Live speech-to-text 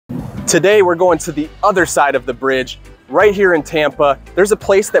Today we're going to the other side of the bridge, right here in Tampa. There's a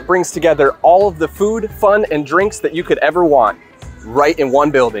place that brings together all of the food, fun, and drinks that you could ever want, right in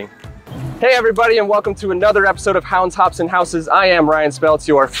one building. Hey everybody, and welcome to another episode of Hounds, Hops, and Houses. I am Ryan Speltz,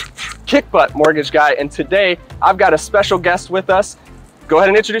 your kick butt mortgage guy, and today I've got a special guest with us. Go ahead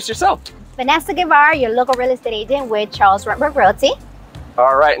and introduce yourself. Vanessa Guevara, your local real estate agent with Charles Armature Realty.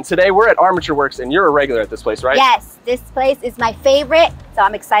 All right, and today we're at Armature Works, and you're a regular at this place, right? Yes, this place is my favorite, so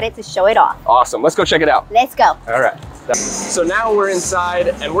I'm excited to show it off. Awesome, let's go check it out. Let's go. All right. So now we're inside,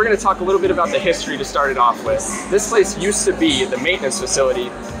 and we're going to talk a little bit about the history to start it off with. This place used to be the maintenance facility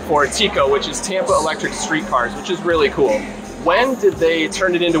for TECO, which is Tampa Electric Streetcars, which is really cool. When did they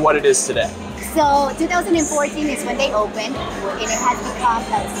turn it into what it is today? So 2014 is when they opened, and it has become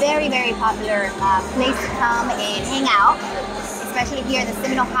a very, very popular place to come and hang out, especially here in the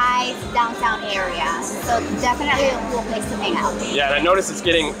Seminole Heights downtown area. So definitely a cool place to hang out. Yeah, and I noticed it's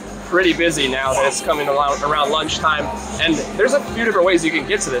getting pretty busy now that it's coming around lunchtime, and there's a few different ways you can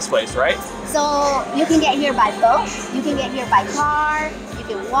get to this place, right? So you can get here by boat, you can get here by car, you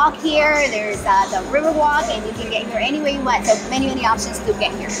can walk here, there's the river walk, and you can get here any way you want. So many options to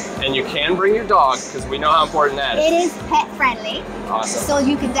get here. And you can bring your dog, because we know how important that is. It is pet friendly. Awesome. So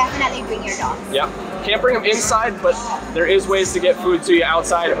you can definitely bring your dog. Yep. Can't bring them inside, but there is ways to get food to you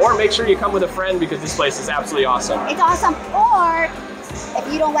outside, or make sure you come with a friend, because this place is absolutely awesome. It's awesome. Or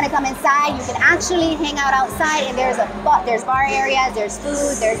if you don't want to come inside, you can actually hang out outside, and there's bar areas, there's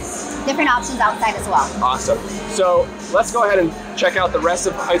food, there's different options outside as well. Awesome. So let's go ahead and check out the rest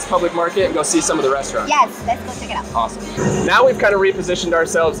of Heights Public Market and go see some of the restaurants. Yes, let's go check it out. Awesome. Now we've kind of repositioned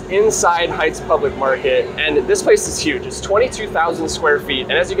ourselves inside Heights Public Market, and this place is huge. It's 22,000 square feet,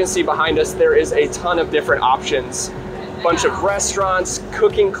 and as you can see behind us, there is a ton of different options. A bunch of restaurants,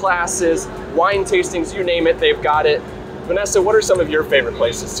 cooking classes, wine tastings, you name it, they've got it. Vanessa, what are some of your favorite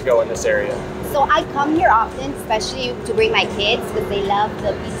places to go in this area? So I come here often, especially to bring my kids, because they love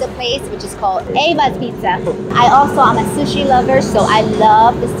the pizza place, which is called Ava's Pizza. I'm a sushi lover, so I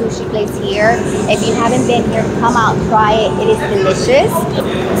love the sushi place here. If you haven't been here, come out, try it. It is delicious.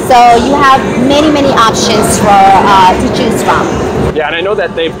 So you have many options to choose from. Yeah, and I know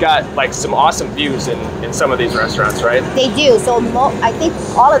that they've got like some awesome views in some of these restaurants, right? They do. So I think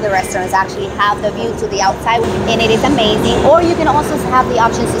all of the restaurants actually have the view to the outside, and it is amazing. Or you can also have the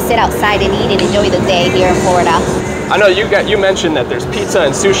options to sit outside and eat and enjoy the day here in Florida. I know you mentioned that there's pizza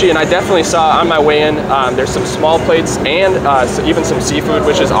and sushi, and I definitely saw on my way in, there's some small plates and even some seafood,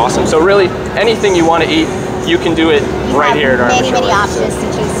 which is awesome. So really, anything you want to eat, you can do it right here at Armature. Many options to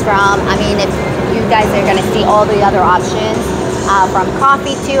choose from. I mean, if you guys are going to see all the other options, from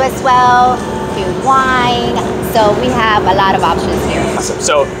coffee too as well, to wine. So we have a lot of options here. Awesome.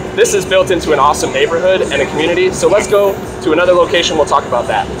 So this is built into an awesome neighborhood and a community. So let's go to another location. We'll talk about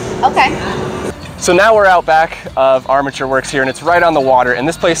that. Okay. So now we're out back of Armature Works here, and it's right on the water, and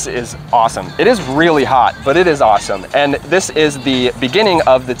this place is awesome. It is really hot, but it is awesome. And this is the beginning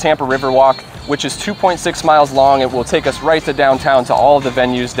of the Tampa River Walk, which is 2.6 miles long. It will take us right to downtown to all of the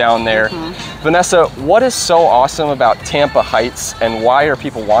venues down there. Vanessa, what is so awesome about Tampa Heights, and why are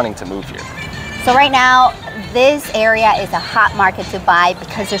people wanting to move here? So right now, this area is a hot market to buy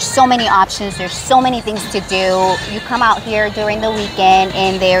because there's so many options, there's so many things to do. You come out here during the weekend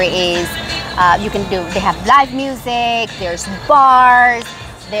and there is, they have live music, there's bars,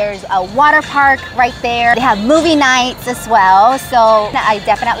 there's a water park right there. They have movie nights as well. So I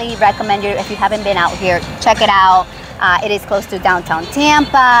definitely recommend you, if you haven't been out here, check it out. It is close to downtown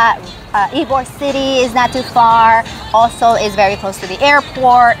Tampa. Ybor City is not too far. Also is very close to the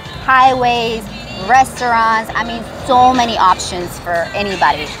airport, highways, restaurants. I mean, so many options for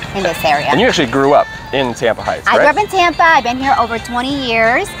anybody in this area. And you actually grew up in Tampa Heights, right? I grew up in Tampa. I've been here over 20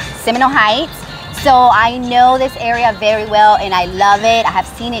 years, Seminole Heights. So I know this area very well and I love it. I have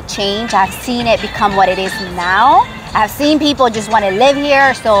seen it change. I have seen it become what it is now. I have seen people just want to live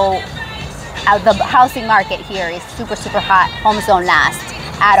here. So the housing market here is super hot. Homes don't last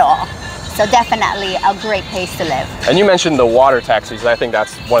at all. So definitely a great place to live. And you mentioned the water taxis. I think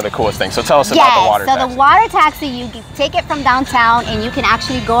that's one of the coolest things. So tell us about the water taxi. So the water taxi, you take it from downtown and you can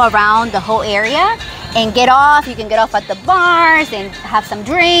actually go around the whole area and get off. You can get off at the bars and have some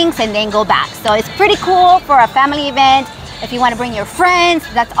drinks and then go back. So it's pretty cool for a family event. If you want to bring your friends,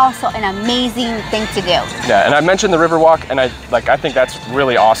 that's also an amazing thing to do. Yeah, and I mentioned the Riverwalk, and I think that's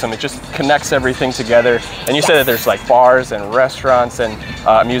really awesome. It just connects everything together. And you said that there's like bars and restaurants and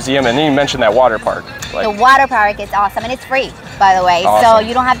a museum, and then you mentioned that water park. The water park is awesome, and it's free, by the way. Awesome. So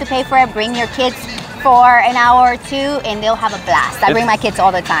you don't have to pay for it. Bring your kids for an hour or two, and they'll have a blast. I bring my kids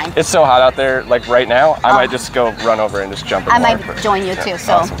all the time. It's so hot out there, like right now, I might just go run over and just jump in the water. I might join you too,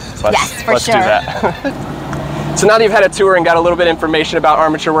 so awesome. yes, for let's sure. do that. So now that you've had a tour and got a little bit of information about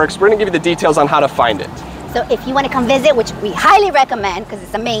Armature Works, we're gonna give you the details on how to find it. So if you want to come visit, which we highly recommend because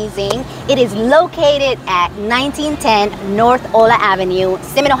it's amazing, it is located at 1910 North Ola Avenue,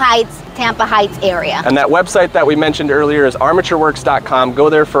 Seminole Heights, Tampa Heights area. And that website that we mentioned earlier is armatureworks.com. Go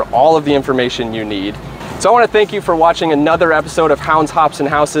there for all of the information you need. So I want to thank you for watching another episode of Hounds, Hops, and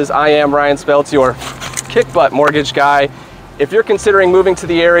Houses. I am Ryan Speltz, your kick butt mortgage guy. If you're considering moving to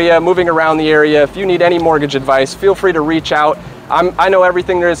the area, moving around the area, if you need any mortgage advice, feel free to reach out. I know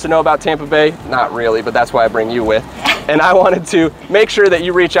everything there is to know about Tampa Bay. Not really, but that's why I bring you with. And I wanted to make sure that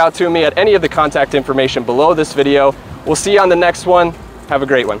you reach out to me at any of the contact information below this video. We'll see you on the next one. Have a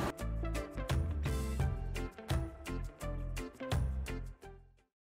great one.